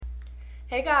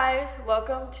Hey guys,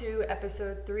 welcome to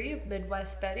episode 3 of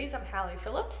Midwest Betties. I'm Hallie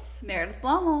Phillips. Meredith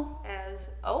Blumel. As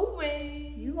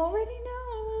always. You already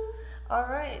know.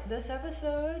 Alright, this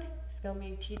episode is going to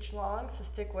be teach long, so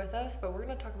stick with us, but we're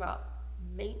going to talk about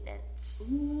maintenance.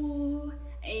 Ooh,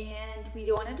 and we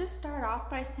wanted to start off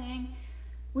by saying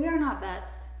we are not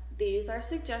vets. These are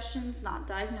suggestions, not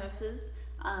diagnoses.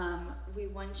 We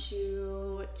want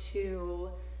you to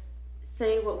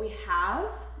say what we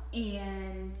have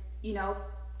and,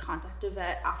 contact a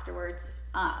vet afterwards.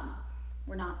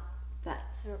 We're not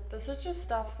vets. This is just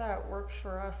stuff that works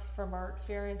for us from our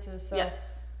experiences. So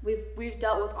yes, we've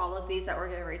dealt with all of these that we're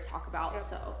getting ready to talk about. Yep.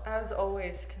 So as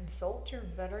always, consult your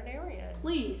veterinarian.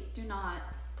 Please do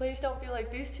not. Please don't be like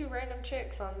these two random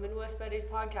chicks on Midwest Betty's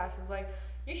podcast is like,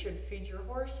 you should feed your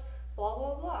horse blah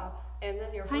blah blah, and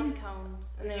then your pine horse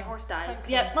cones, and then your horse dies.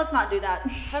 Yeah, Yep, let's not do that.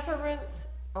 Peppermints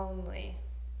only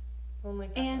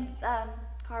peppermints. And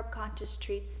carb conscious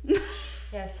treats.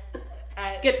 Yes.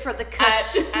 Good for the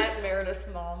cush. At Meredith's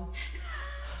mom.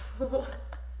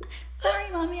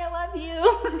 Sorry, Mommy, I love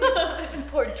you.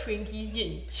 Poor Twinkie's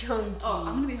getting chunky. Oh,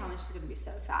 I'm gonna be home and she's gonna be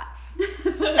so fat.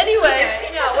 Anyway,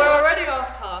 yeah, we're already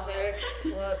off topic.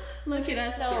 Whoops. Look at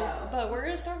us go. But we're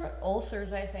gonna start with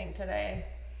ulcers, I think, today.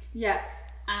 Yes.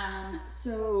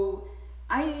 So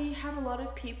I have a lot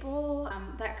of people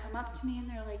that come up to me and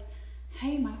they're like,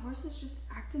 hey, my horse is just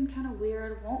acting kind of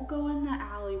weird, won't go in the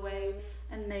alleyway,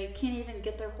 and they can't even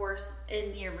get their horse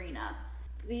in the arena.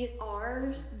 They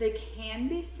can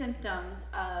be symptoms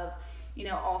of,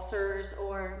 ulcers,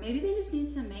 or maybe they just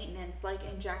need some maintenance, like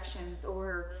injections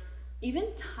or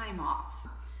even time off.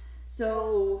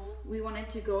 So we wanted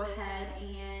to go ahead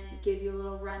and give you a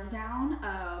little rundown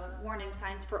of warning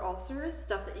signs for ulcers,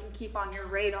 stuff that you can keep on your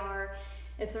radar.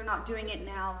 If they're not doing it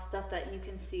now, stuff that you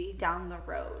can see down the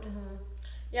road. Mm-hmm.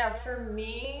 Yeah, for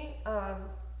me,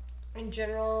 in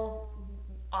general,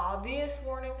 obvious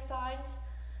warning signs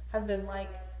have been like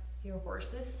your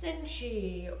horse is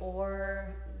cinchy,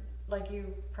 or like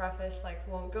you preface, like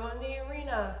won't go in the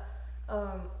arena.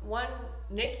 When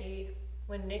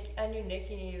I knew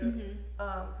Nikki needed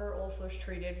her ulcers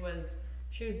treated, was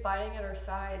she was biting at her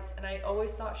sides, and I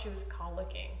always thought she was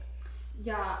colicking.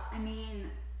 Yeah, I mean,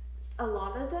 a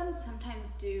lot of them sometimes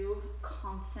do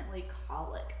constantly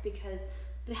colic because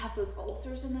they have those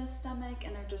ulcers in their stomach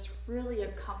and they're just really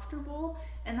uncomfortable,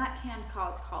 and that can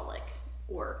cause colic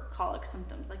or colic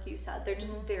symptoms, like you said. They're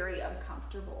just very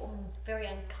uncomfortable. Very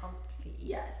uncomfy.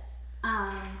 Yes.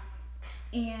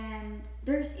 And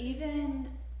there's even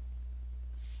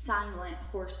silent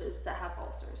horses that have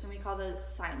ulcers, and we call those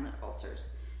silent ulcers.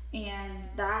 And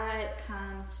that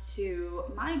comes to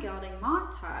my gelding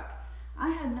Montauk. I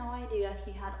had no idea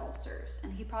he had ulcers,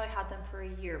 and he probably had them for a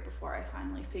year before I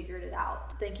finally figured it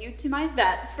out. Thank you to my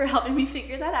vets for helping me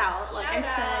figure that out. Like I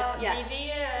said, yes.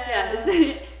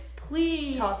 Yes.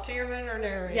 Please talk to your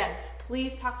veterinarian. Yes,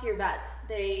 please talk to your vets.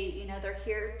 They're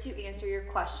here to answer your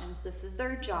questions. This is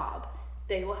their job.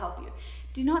 They will help you.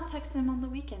 Do not text them on the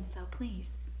weekends, though,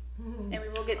 please. And we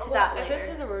will get to that later. If it's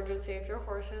an emergency, if your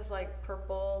horse is like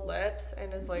purple lips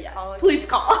and is like colic, please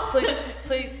call.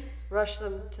 please rush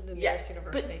them to the nearest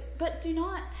university. But do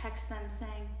not text them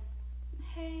saying,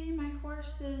 hey, my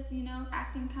horse is,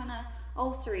 acting kind of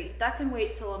ulcery. That can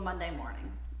wait till a Monday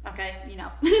morning. Okay,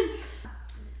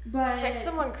 But text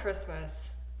them on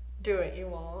Christmas. Do it, you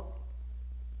won't.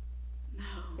 No.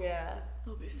 Yeah.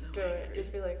 They'll be so Do angry. it.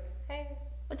 Just be like, hey.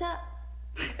 What's up?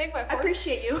 I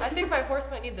appreciate you. I think my horse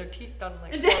might need their teeth done in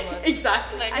like 4 months.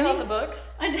 Exactly. Can I get on the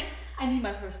books? I need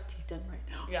my horse's teeth done right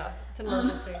now. Yeah, it's an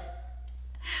emergency.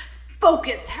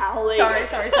 Focus, Hallie. Sorry.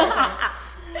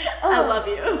 I love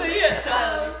you. But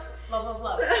yeah,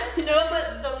 love. No,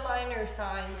 but the minor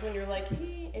signs when you're like,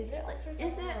 hey, is it ulcers?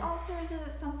 Is it ulcers? Is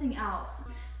it something else?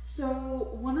 So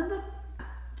one of the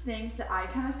things that I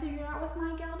kind of figured out with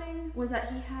my gelding was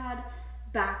that he had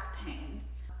back pain.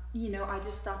 I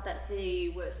just thought that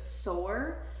he was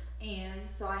sore, and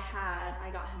so I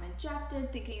got him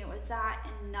injected thinking it was that,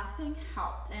 and nothing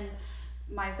helped. And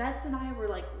my vets and I were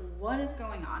like, what is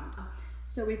going on?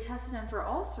 So we tested him for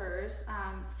ulcers.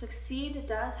 Succeed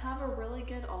does have a really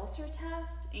good ulcer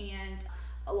test, and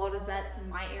a lot of vets in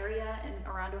my area and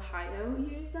around Ohio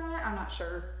use that. I'm not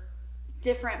sure.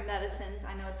 Different medicines,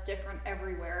 I know it's different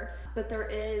everywhere, but there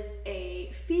is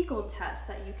a fecal test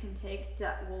that you can take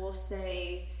that will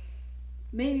say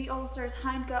maybe ulcers,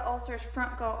 hind gut ulcers,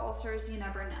 front gut ulcers, you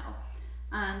never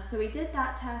know. So we did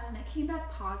that test and it came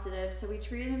back positive, so we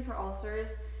treated him for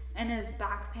ulcers and his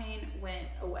back pain went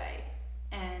away.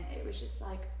 And it was just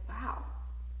like, wow.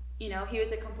 He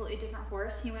was a completely different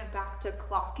horse. He went back to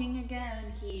clocking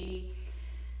again. He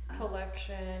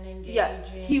collection, engaging. Yeah,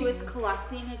 he was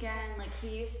collecting again. Like,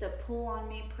 he used to pull on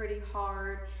me pretty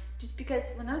hard. Just because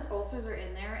when those ulcers are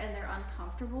in there and they're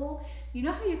uncomfortable, you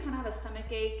know how you kind of have a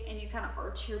stomach ache and you kind of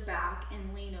arch your back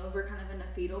and lean over kind of in a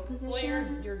fetal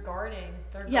position? Well, you're guarding.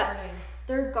 They're yes, guarding.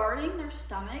 They're guarding their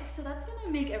stomach, so that's going to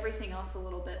make everything else a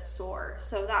little bit sore.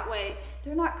 So that way,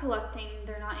 they're not collecting,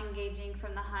 they're not engaging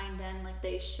from the hind end like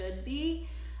they should be.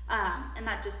 And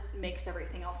that just makes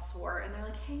everything else sore. And they're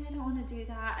like, hey, I don't want to do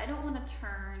that. I don't want to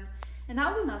turn. And that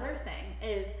was another thing,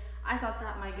 is I thought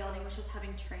that my gelding was just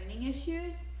having training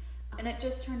issues. And it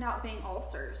just turned out being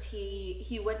ulcers.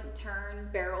 He wouldn't turn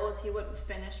barrels. He wouldn't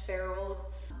finish barrels.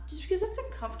 Just because it's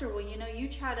uncomfortable. You know, you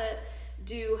try to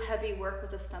do heavy work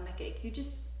with a stomach ache.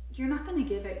 You're not going to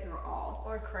give it your all.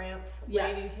 Or cramps.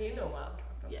 Yes. Ladies, you know what I'm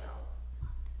talking yes.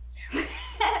 about.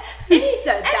 He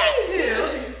said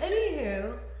that.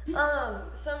 Anywho,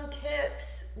 some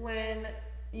tips when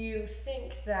you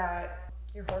think that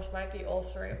your horse might be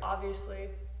ulcering. Obviously,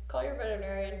 call your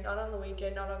veterinarian, not on the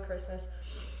weekend, not on Christmas,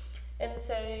 and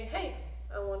say, hey,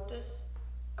 I want this.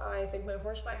 I think my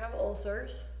horse might have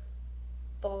ulcers.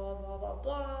 Blah, blah, blah,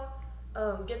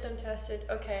 blah. Get them tested.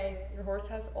 Okay, your horse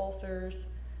has ulcers.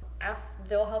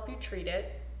 They'll help you treat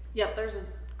it. Yep, there's a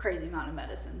crazy amount of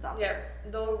medicines out there.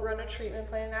 They'll run a treatment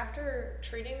plan. After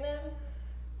treating them,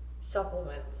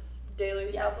 supplements, daily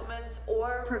supplements,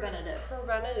 or preventatives.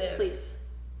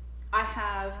 Please. I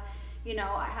have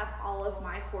all of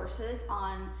my horses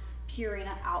on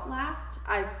Purina Outlast.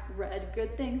 I've read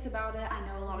good things about it. I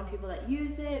know a lot of people that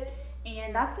use it,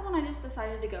 and that's the one I just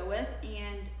decided to go with.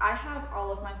 And I have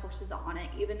all of my horses on it,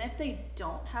 even if they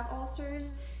don't have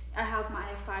ulcers. I have my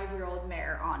 5-year-old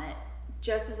mare on it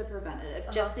just as a preventative,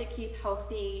 just to keep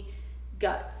healthy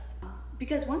guts.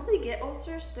 Because once they get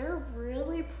ulcers, they're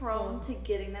really prone to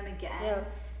getting them again. Yeah.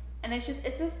 And it's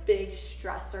this big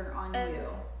stressor on you.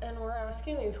 And we're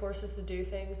asking these horses to do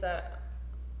things that,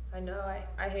 I know,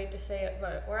 I hate to say it,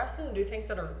 but we're asking them to do things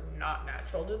that are not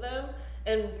natural to them.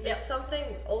 And it's something,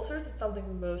 ulcers is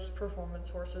something most performance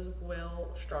horses will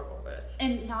struggle with.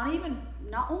 And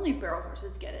not only barrel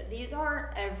horses get it. These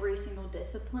are every single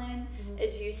discipline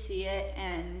as you see it.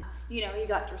 And, you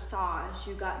got dressage,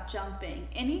 you got jumping.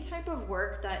 Any type of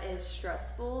work that is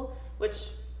stressful, which,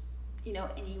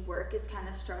 any work is kind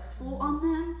of stressful on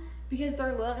them, because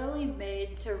they're literally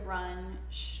made to run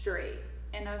straight.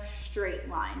 In a straight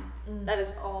line. That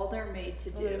is all they're made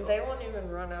to do. I mean, they won't even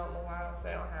run out in the wild if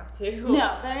they don't have to.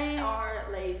 No, they are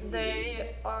lazy.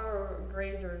 They are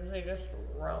grazers. They just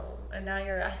roam. And now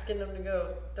you're asking them to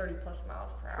go 30 plus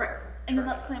miles per hour. Right. And then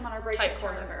let's slam on our brakes and turn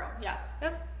corner the barrel. Yeah.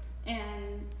 Yep.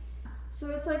 And so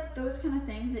it's like those kind of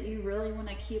things that you really want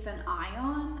to keep an eye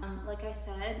on. Like I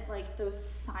said, like those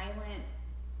silent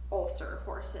ulcer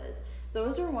horses.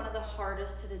 Those are one of the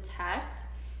hardest to detect.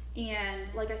 And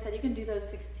like I said, you can do those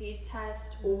succeed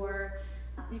tests, or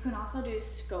you can also do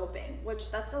scoping,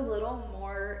 which that's a little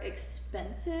more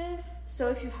expensive. So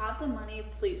if you have the money,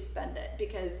 please spend it,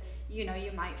 because you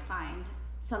might find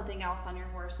something else on your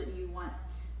horse that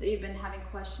you've been having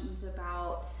questions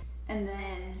about, and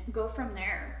then go from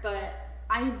there. But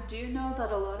I do know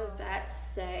that a lot of vets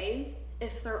say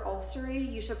if they're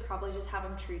ulcery, you should probably just have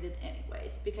them treated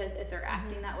anyways, because if they're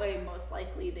acting that way, most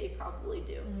likely they probably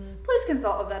do. Please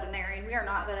consult a veterinarian. We are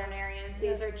not veterinarians.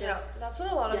 These are just... That's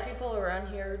what a lot of people around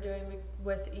here are doing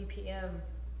with EPM.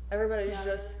 Everybody's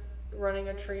just running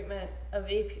a treatment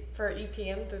for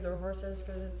EPM through their horses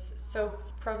because it's so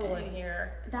prevalent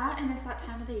here. And it's that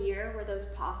time of the year where those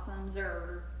possums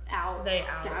are out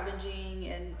scavenging,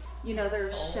 and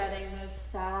they're shedding those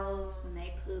cells when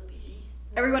they poop.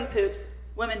 Everyone poops.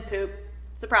 Women poop.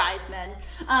 Surprise, men.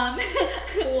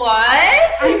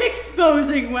 What? I'm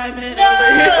exposing women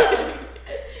over here.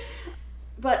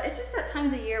 But it's just that time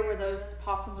of the year where those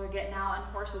possums are getting out and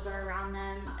horses are around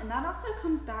them. And that also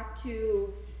comes back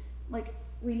to,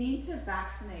 we need to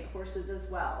vaccinate horses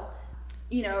as well.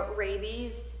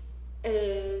 Rabies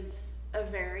is a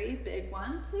very big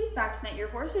one. Please vaccinate your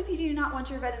horse if you do not want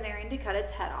your veterinarian to cut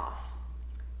its head off.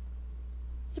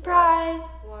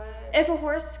 Surprise! What? If a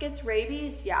horse gets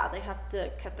rabies, they have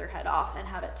to cut their head off and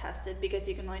have it tested, because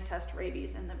you can only test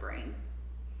rabies in the brain.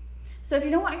 So if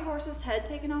you don't want your horse's head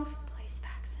taken off, please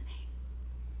vaccinate.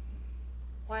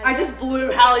 I just blew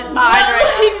Hallie's mind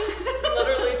right now.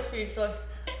 Literally speechless.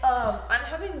 I'm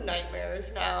having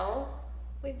nightmares now.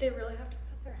 Wait, they really have to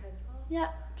cut their heads off? Yeah,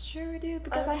 sure do,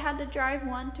 because I had to drive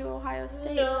one to Ohio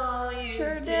State. No, you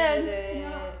sure did.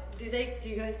 Yeah. Do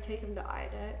you guys take them to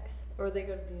IDEX, or they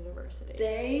go to the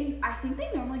university? I think they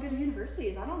normally go to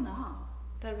universities. I don't know.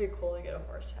 That'd be cool to get a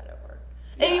horse head at work.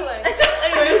 Yeah. Anyway,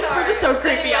 sorry. We're just so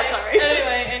creepy. I'm sorry.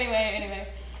 Anyway.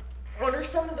 What are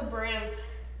some of the brands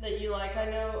that you like? I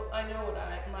know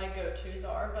what my go-tos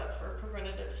are, but for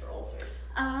preventatives for ulcers.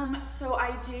 So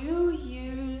I do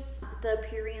use the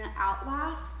Purina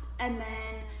Outlast, and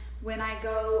then when I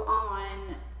go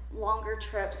on longer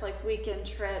trips, like weekend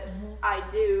trips, I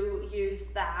do use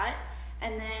that,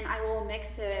 and then I will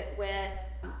mix it with,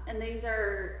 and these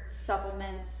are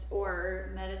supplements or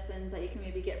medicines that you can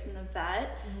maybe get from the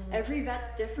vet. Every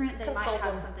vet's different. They might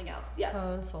have something else.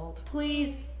 Yes. Consult.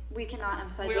 Please, we cannot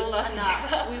emphasize We this will not.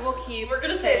 enough. We will keep. We're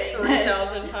gonna say it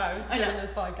 3,000 times during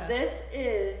this podcast. This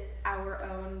is our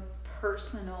own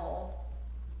personal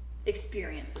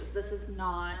experiences. This is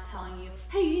not telling you,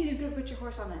 hey, you need to go put your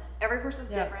horse on this. Every horse is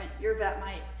different. Your vet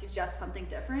might suggest something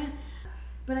different.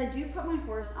 But I do put my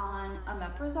horse on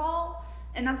omeprazole,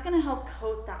 and that's going to help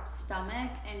coat that stomach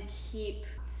and keep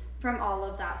from all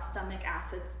of that stomach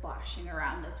acid splashing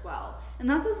around as well. And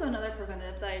that's also another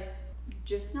preventative that I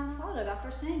just now thought of after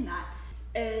saying that,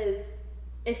 is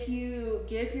if you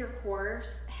give your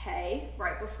horse hay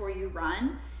right before you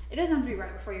run, it doesn't have to be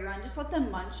right before you run, just let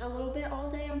them munch a little bit all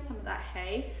day on some of that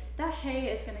hay. That hay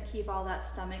is going to keep all that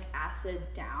stomach acid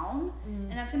down,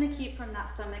 and that's going to keep from that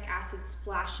stomach acid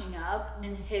splashing up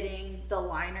and hitting the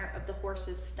liner of the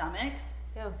horse's stomachs.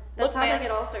 Yeah. That's how they get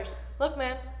ulcers. Look,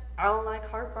 man, I don't like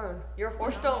heartburn. Your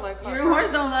horse don't like heartburn. Your horse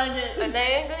don't like it. And they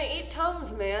ain't gonna eat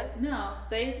Tums, man. No,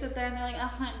 they sit there and they're like,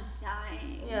 oh, I'm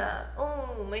dying. Yeah.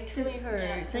 Oh, my tummy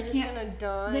hurts. They I'm just can't- gonna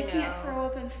die They now. can't throw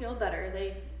up and feel better.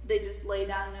 They just lay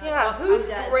down and they're Yeah, like, oh, whose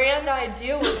I'm dead. grand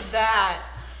idea was that?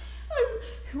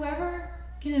 Whoever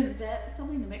can invent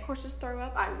something to make horses throw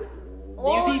up, I would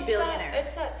Well, be it's billionaire.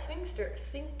 It's that sphincter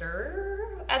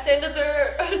at the end of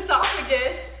their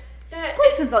esophagus. That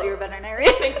Please consult your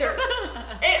veterinarian. sphincter.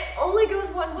 It only goes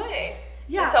one way.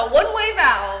 Yeah. It's a one-way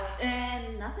valve.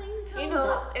 And nothing comes You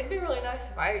know, up. it'd be really nice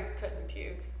if I couldn't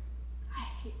puke. I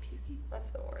hate puking.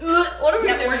 That's the worst. What are we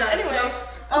Yeah, doing? we're done. Anyway, Okay.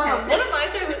 one of my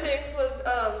favorite things was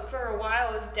for a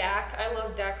while is DAC. I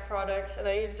love DAC products, and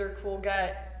I used their Cool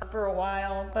Gut for a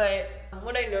while. But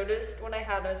what I noticed when I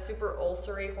had a super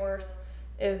ulcery horse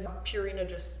is Purina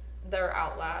their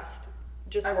Outlast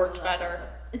just worked better.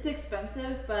 It's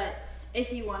expensive, but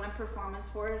if you want a performance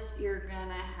horse, you're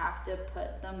gonna have to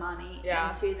put the money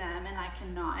into them, and I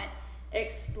cannot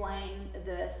explain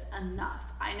this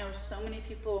enough. I know so many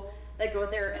people that go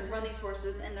there and run these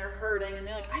horses and they're hurting and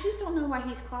they're like, I just don't know why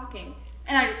he's clocking,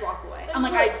 and I just walk away. I'm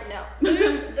like, I know.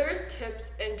 There's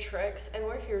tips and tricks, and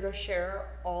we're here to share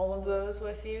all of those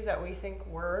with you that we think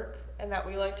work and that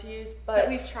we like to use, but that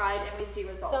we've tried and we see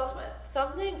results with.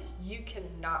 Some things you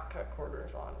cannot cut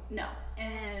corners on. No,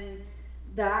 and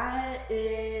that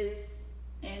is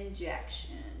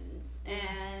injections.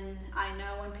 And I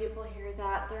know when people hear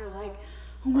that, they're like,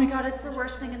 oh my god, it's the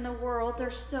worst thing in the world.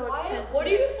 They're so expensive. What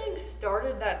do you think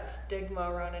started that stigma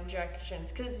around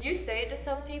injections? Because you say it to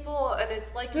some people, and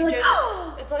it's like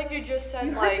it's like you just said,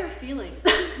 you like, hurt their feelings.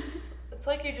 it's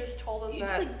like you just told them You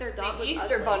just that think their dog the was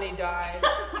Easter ugly. Bunny died.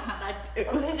 That too.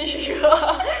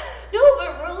 No,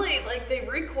 but really, like, they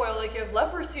recoil like you have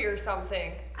leprosy or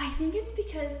something. I think it's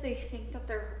because they think that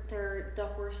the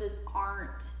horses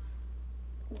aren't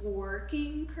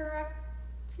working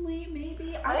correctly,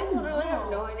 maybe. I literally have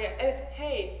no idea. And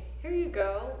hey, here you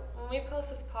go. When we post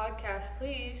this podcast,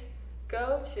 please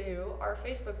go to our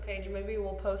Facebook page. Maybe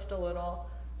we'll post a little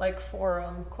like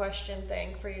forum question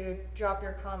thing for you to drop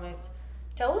your comments.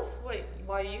 Tell us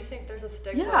why you think there's a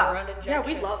stigma around injections. Yeah,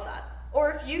 we'd love that.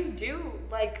 Or if you do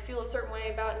like feel a certain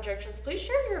way about injections, please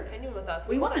share your opinion with us.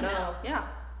 We want to know. Yeah.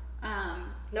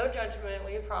 No judgment,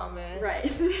 we promise.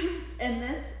 Right. And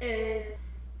this is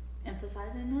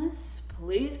emphasizing this.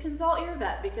 Please consult your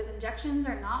vet, because injections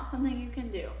are not something you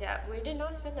can do. Yeah, we did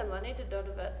not spend the money to go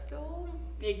to vet school.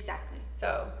 Exactly.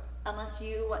 So, unless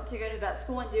you want to go to vet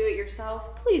school and do it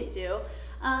yourself, please do.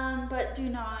 But do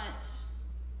not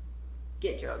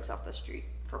get drugs off the street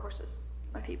for horses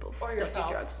by people. Or yourself.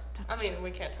 Don't do drugs. I mean,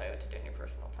 we can't tell you what to do in your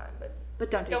personal time, but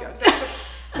don't do drugs.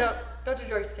 Don't do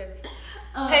drugs, kids.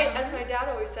 Hey, as my dad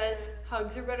always says,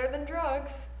 hugs are better than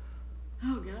drugs.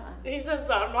 Oh God. He says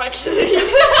that. I'm not kidding.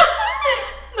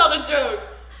 It's not a joke.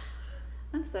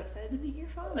 I'm so excited to meet your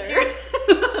father.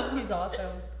 He's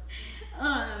awesome.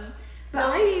 But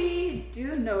I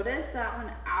do notice that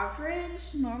on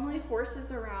average, normally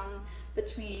horses around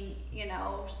between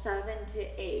 7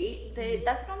 to 8.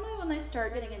 That's normally when they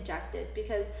start getting injected,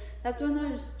 because that's when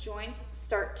those joints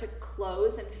start to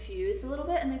close and fuse a little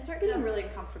bit, and they start getting really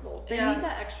uncomfortable. They need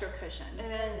that extra cushion.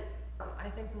 And I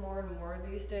think more and more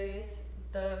these days,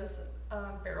 those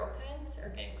barrel pins are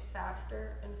getting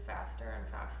faster and faster and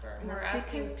faster. And that's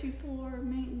because people are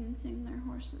maintaining their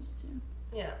horses too.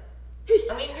 Yeah. Who's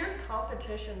I mean, your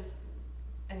competition's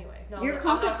anyway. No, your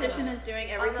competition is doing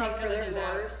everything for their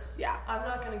horse. Yeah. I'm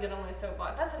not gonna get on my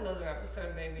soapbox. That's another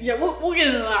episode, maybe. Yeah, we'll get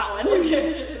into that one.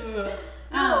 Okay.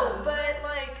 No, but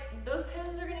like those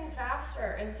pins are getting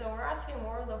faster, and so we're asking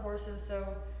more of the horses. So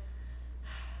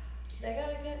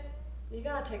you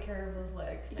gotta take care of those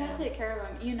legs. You gotta take care of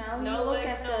them. You know, no you look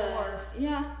legs, at no the horse.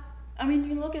 Yeah, I mean,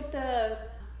 you look at the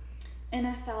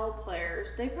NFL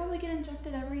players. They probably get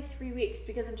injected every 3 weeks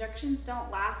because injections don't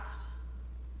last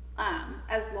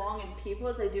as long in people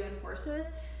as they do in horses.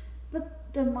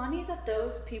 But the money that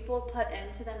those people put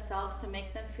into themselves to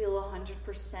make them feel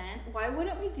 100%, why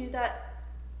wouldn't we do that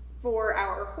for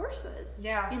our horses?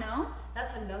 Yeah. You know?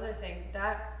 That's another thing.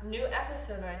 That new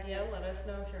episode idea, let us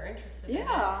know if you're interested in it.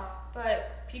 Yeah.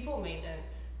 But people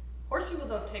maintenance. Horse people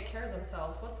don't take care of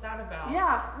themselves. What's that about?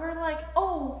 Yeah. We're like,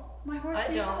 oh, my horse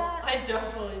needs that. I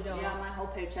definitely don't. Yeah, my whole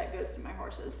paycheck goes to my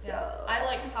horses. So. Yeah. I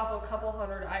like pop a couple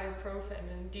hundred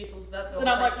ibuprofen and Diesel's vet bill. And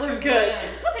I'm like, we're good.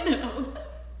 I know.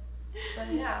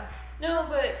 But yeah. No,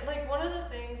 but like one of the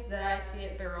things that I see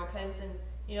at barrel pens, and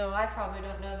you know, I probably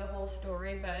don't know the whole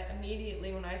story, but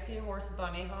immediately when I see a horse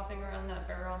bunny hopping around that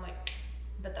barrel, I'm like,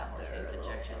 but that horse needs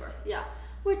injections. Yeah.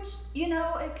 Which, you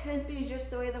know, it could be just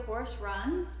the way the horse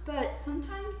runs, but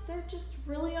sometimes they're just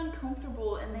really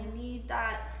uncomfortable and they need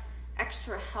that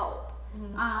extra help.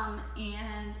 Mm-hmm.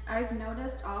 And I've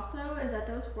noticed also is that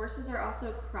those horses are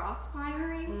also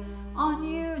cross-firing on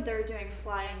you. They're doing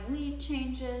flying lead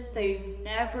changes. They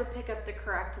never pick up the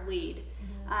correct lead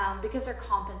because they're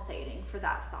compensating for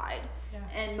that side. Yeah.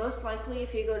 And most likely,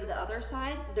 if you go to the other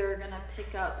side, they're going to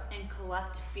pick up and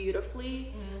collect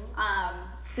beautifully.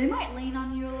 They might lean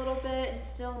on you a little bit and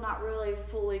still not really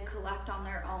fully collect on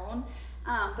their own.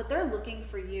 But they're looking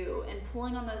for you and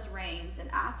pulling on those reins and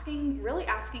really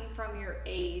asking from your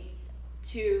aides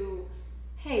to,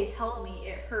 hey, help me,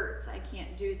 it hurts, I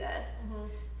can't do this.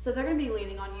 So they're going to be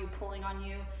leaning on you, pulling on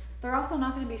you. They're also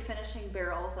not going to be finishing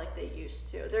barrels like they used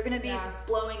to. They're going to be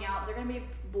blowing out, they're going to be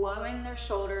blowing their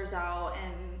shoulders out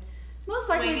and most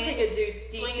likely take a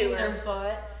detour. Swinging their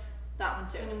butts. That one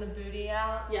too. Swinging the booty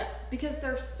out. Yeah, because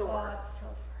they're sore. Oh, that's so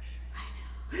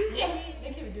frustrating. I know.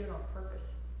 Nikki would do it on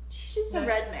purpose. She's just a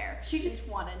red mare. She just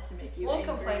wanted to make you angry.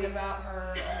 We'll complain about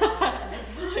her a lot in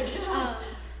this podcast.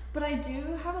 But I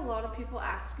do have a lot of people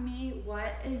ask me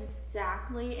what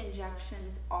exactly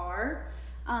injections are.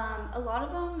 A lot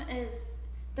of them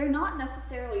they're not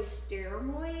necessarily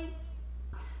steroids,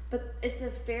 but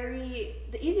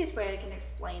the easiest way I can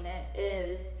explain it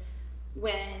is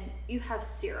when you have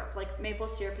syrup, like maple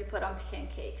syrup you put on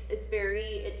pancakes. It's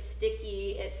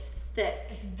sticky, it's thick.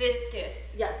 It's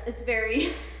viscous. Yes, it's very...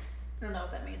 I don't know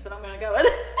what that means, but I'm going to go with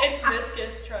it. It's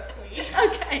viscous, trust me.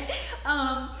 Okay.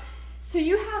 So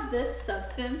you have this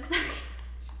substance that...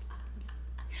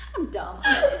 I'm dumb.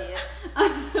 I'm an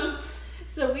idiot.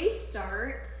 So we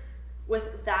start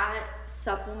with that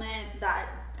supplement, that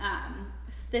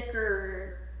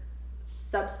thicker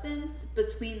substance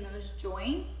between those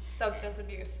joints. Substance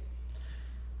abuse.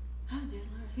 Oh, dear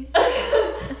Lord. Who's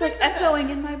that? It's like echoing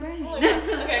in my brain. Oh my God.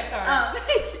 Okay, sorry.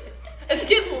 It's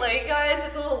getting late, guys.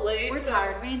 It's a little late. We're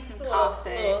tired. We need some coffee.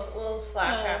 A little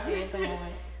slack happy at the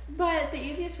moment. But the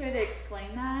easiest way to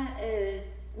explain that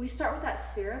is we start with that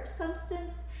syrup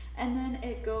substance, and then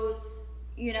it goes,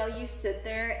 you know, you sit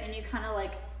there and you kind of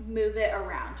like move it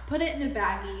around. Put it in a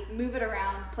baggie, move it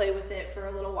around, play with it for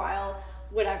a little while,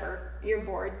 whatever. You're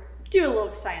bored. Do a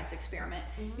little science experiment.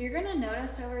 You're going to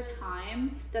notice over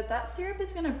time that syrup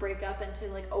is going to break up into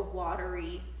like a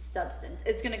watery substance.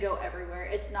 It's going to go everywhere.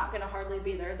 It's not going to hardly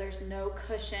be there. There's no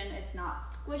cushion. It's not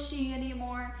squishy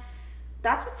anymore.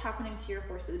 That's what's happening to your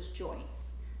horse's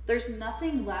joints. There's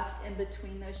nothing left in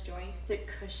between those joints to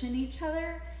cushion each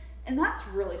other. And that's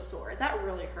really sore. That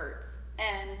really hurts.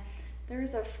 And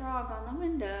there's a frog on the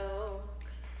window.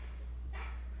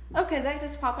 Okay, that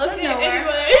just popped up nowhere.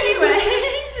 Anyways.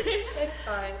 It's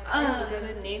fine. I'm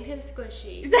gonna name him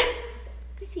Squishy.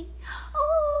 Squishy.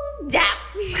 Oh, dap.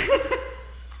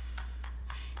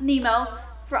 Nemo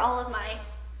for all of my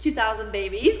 2,000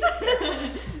 babies.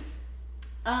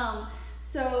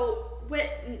 So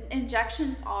what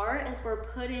injections are is we're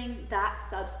putting that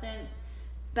substance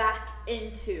back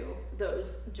into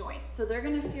those joints. So they're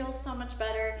going to feel so much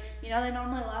better. You know, they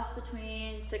normally last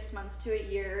between 6 months to a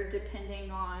year,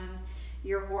 depending on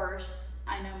your horse.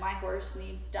 I know my horse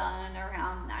needs done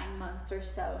around 9 months or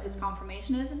so. His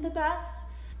conformation isn't the best.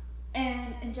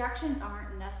 And injections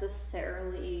aren't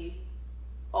necessarily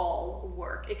all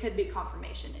work. It could be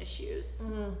conformation issues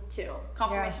too.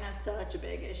 Conformation is such a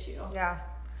big issue. Yeah.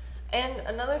 And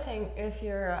another thing, if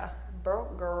you're a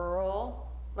broke girl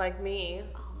like me,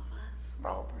 We're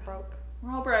all broke.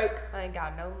 We're all broke. I ain't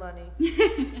got no money.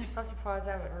 I'm surprised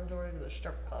I haven't resorted to the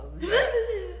strip club.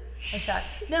 Like that.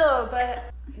 No,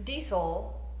 but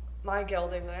Diesel, my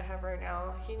gelding that I have right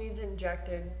now, he needs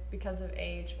injected because of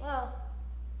age. Well,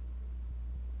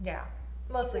 yeah,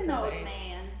 mostly He's an because old of age.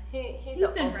 man.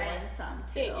 He's been old boy. ran some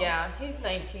too. He's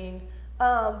 19.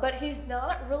 But he's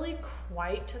not really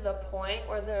quite to the point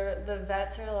where the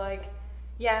vets are like,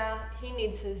 yeah, he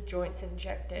needs his joints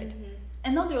injected. Mm-hmm.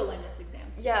 And they'll do a lameness exam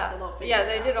too, Yeah, so they'll figure yeah, it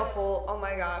they out. did a whole, oh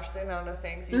my gosh, the amount of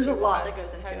things. There's a lot had that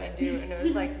goes into me it. do, and it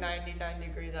was like 99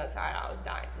 degrees outside. I was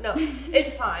dying. No,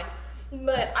 it's fine.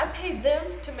 But I paid them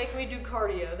to make me do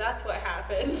cardio. That's what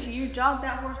happened. So you jog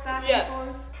that horse back Yeah. and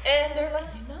forth? And they're like,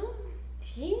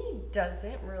 he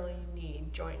doesn't really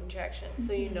need joint injections.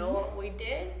 So you know what we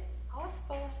did?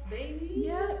 Hospice, baby.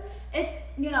 Yeah. It's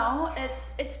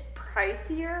it's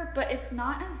pricier, but it's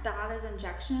not as bad as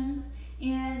injections.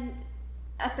 And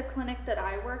at the clinic that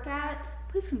I work at,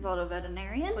 please consult a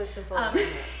veterinarian. Please consult a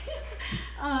veterinarian.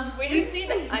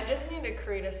 I just need to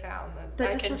create a sound that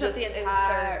I just can sets up just the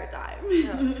entire insert. time.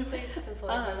 No, please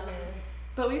consult a veterinarian.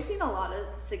 But we've seen a lot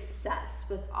of success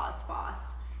with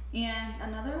Osphos. And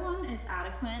another one is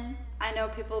Adequine. I know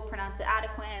people pronounce it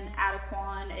Adequine.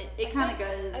 It kind of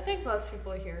goes. I think most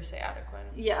people here say Adequine.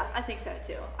 Yeah, I think so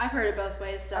too. I've heard it both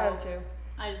ways, so I have too.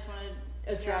 I just want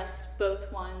to address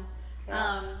both ones.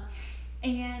 Yeah.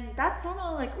 And that's not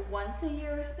a once a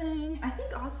year thing. I think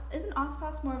isn't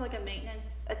Osphos more of like a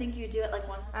maintenance? I think you do it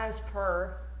once As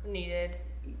per needed.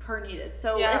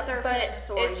 So if they're feeling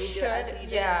sore, you do it as needed.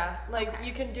 Yeah, Okay.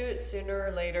 you can do it sooner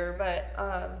or later, but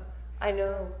I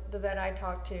know the vet I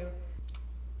talked to,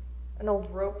 an old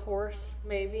rope horse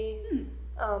maybe,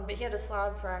 but he had a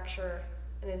slab fracture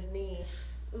in his knee.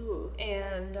 Ooh.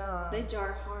 And They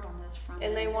jar hard on those front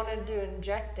and they ends. wanted to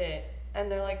inject it,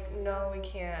 and they're like, no, we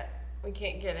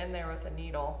can't get in there with a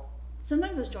needle.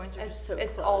 Sometimes those joints are just so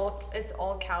it's close.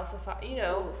 all calcified,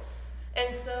 Oof.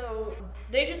 And so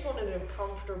they just wanted him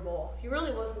comfortable. He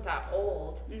really wasn't that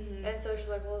old. Mm-hmm. And so she's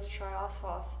like, well, let's try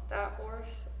Osphos. That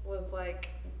horse was like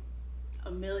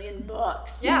 $1 million.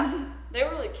 Yeah. They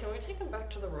were like, can we take him back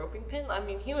to the roping pen? I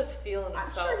mean, he was feeling I'm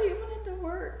himself. sure he wanted to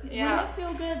work. He Yeah. wanted to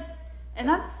feel good. And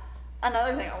that's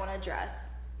another thing I want to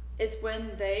address. Is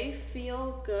when they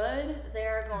feel good,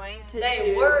 they're going to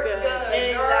do work good. good,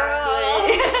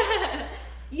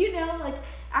 Exactly.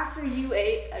 After you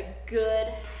ate a good,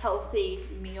 healthy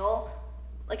meal,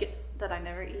 that I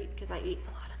never eat because I eat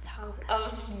a lot of Taco Bell. I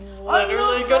was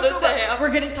literally going to say, we're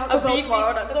getting Taco Bell tomorrow,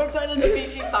 and I'm so excited. A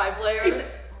beefy 5-layer.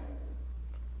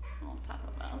 Oh, Taco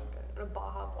Bell. And a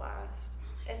Baja Blast.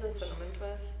 And the cinnamon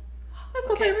twist. That's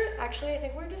my favorite. Actually, I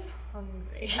think we're just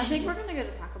hungry. I think we're gonna go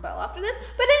to Taco Bell after this.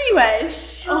 But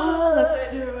anyways,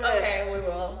 let's do it. Okay, we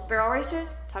will. Barrel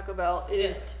racers, Taco Bell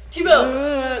is T-Bell.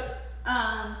 good.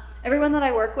 Everyone that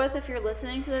I work with, if you're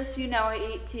listening to this, you know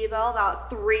I eat T-Bell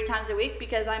about 3 times a week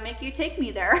because I make you take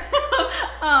me there.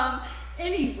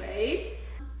 Anyways,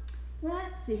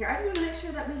 let's see here. I just want to make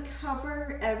sure that we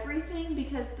cover everything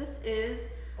because this is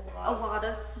a lot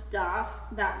of stuff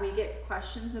that we get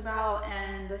questions about,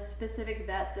 and the specific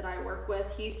vet that I work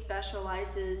with, he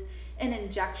specializes in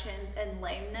injections and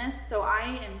lameness, so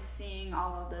I am seeing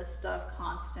all of this stuff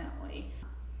constantly.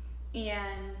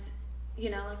 And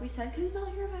like we said,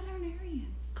 consult your veterinarian,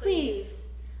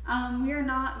 please. We are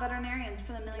not veterinarians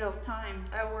for the millionth time.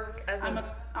 I work as I'm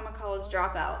a college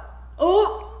dropout.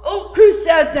 Oh, who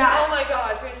said that? Oh my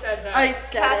god, who said that? I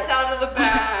said Cat's it. out of the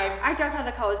bag. I dropped out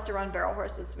of college to run barrel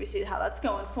horses. We see how that's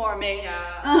going for me.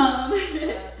 Yeah.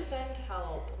 Yeah. Send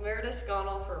help. Meredith's gone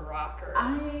off her rocker.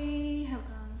 I have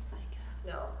gone psycho.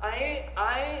 No,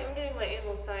 I am getting my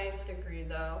animal science degree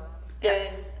though.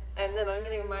 Yes. And then I'm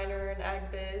getting a minor in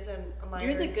ag biz and a minor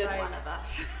You're the in good psych. one of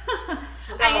us.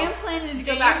 No. I am planning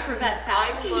to go back for vet tech.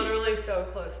 I'm literally so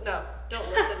close. No, don't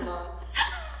listen, Mom.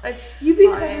 You be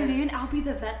the fine. veterinarian, I'll be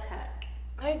the vet tech.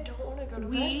 I don't want to go to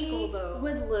vet school though.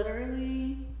 We would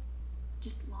literally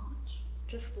just launch.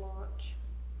 Just launch.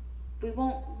 We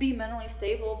won't be mentally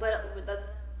stable, but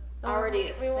that's already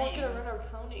a thing. We won't get to run our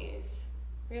ponies.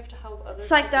 We have to help others.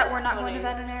 It's like that we're not going to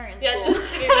veterinarian school. Yeah,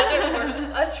 just kidding. That didn't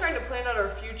work. I was trying to plan out our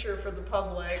future for the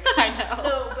public. I know.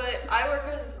 No, but I work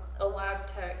as a lab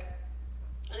tech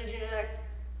at a genetic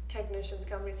technicians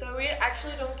company. So we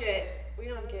actually don't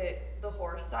get the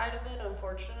horse side of it,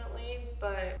 unfortunately.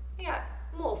 But yeah,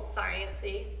 a little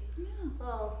sciencey. Yeah. A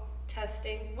little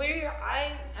testing.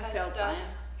 I test failed stuff.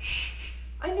 science.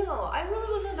 I know. I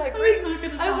really wasn't that I great. was not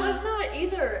good at I was science. not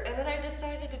either. And then I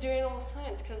decided to do animal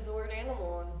science because the word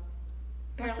animal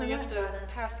and Apparently you have to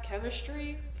pass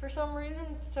chemistry for some reason.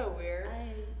 It's so weird.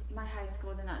 My high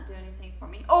school did not do anything for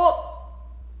me. Oh.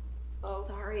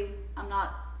 Sorry. I'm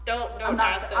not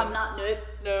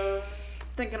No.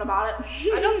 thinking about it.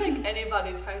 I don't think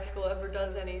anybody's high school ever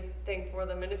does anything for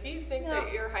them. And if you think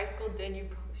that your high school did, you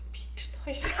probably peaked in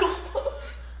high school.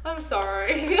 I'm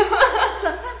sorry.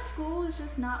 Sometimes school is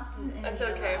just not for That's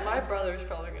okay. My brother's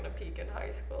probably going to peak in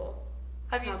high school.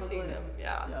 Have you seen him?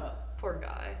 Yeah. Poor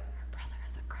guy. Her brother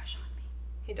has a crush on me.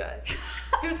 He does.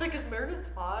 He was like, is Meredith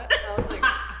hot? And I was like,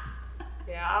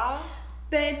 yeah.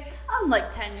 Babe, I'm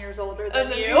like 10 years older than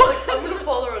and then you. He was like, I'm going to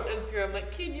follow her on Instagram. I'm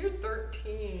like, kid, you're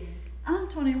 13. I'm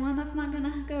 21. That's not going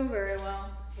to go very well.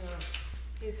 Yeah.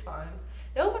 He's fine.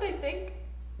 No, but I think...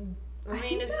 I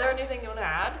mean, is there anything you want to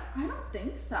add? I don't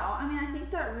think so. I mean, I think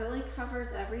that really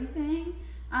covers everything.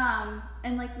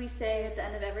 And like we say at the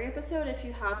end of every episode, if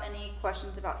you have any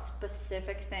questions about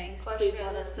specific things, please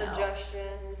let us know.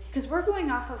 Suggestions. Because we're going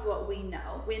off of what we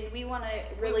know. When we want to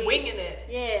really... We're winging it.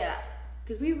 Yeah.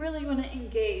 Because we really want to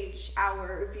engage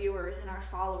our viewers and our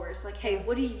followers. Like, hey,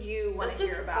 what do you want to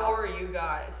hear about? This is for you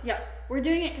guys. Yeah. We're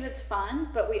doing it because it's fun,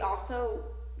 but we also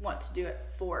want to do it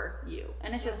for you.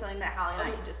 And it's just something that Hallie and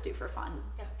I can just do for fun.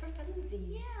 Yeah, for funsies.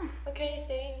 Yeah. Okay,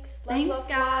 thanks. Thanks,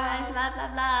 guys. Love,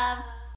 love, love.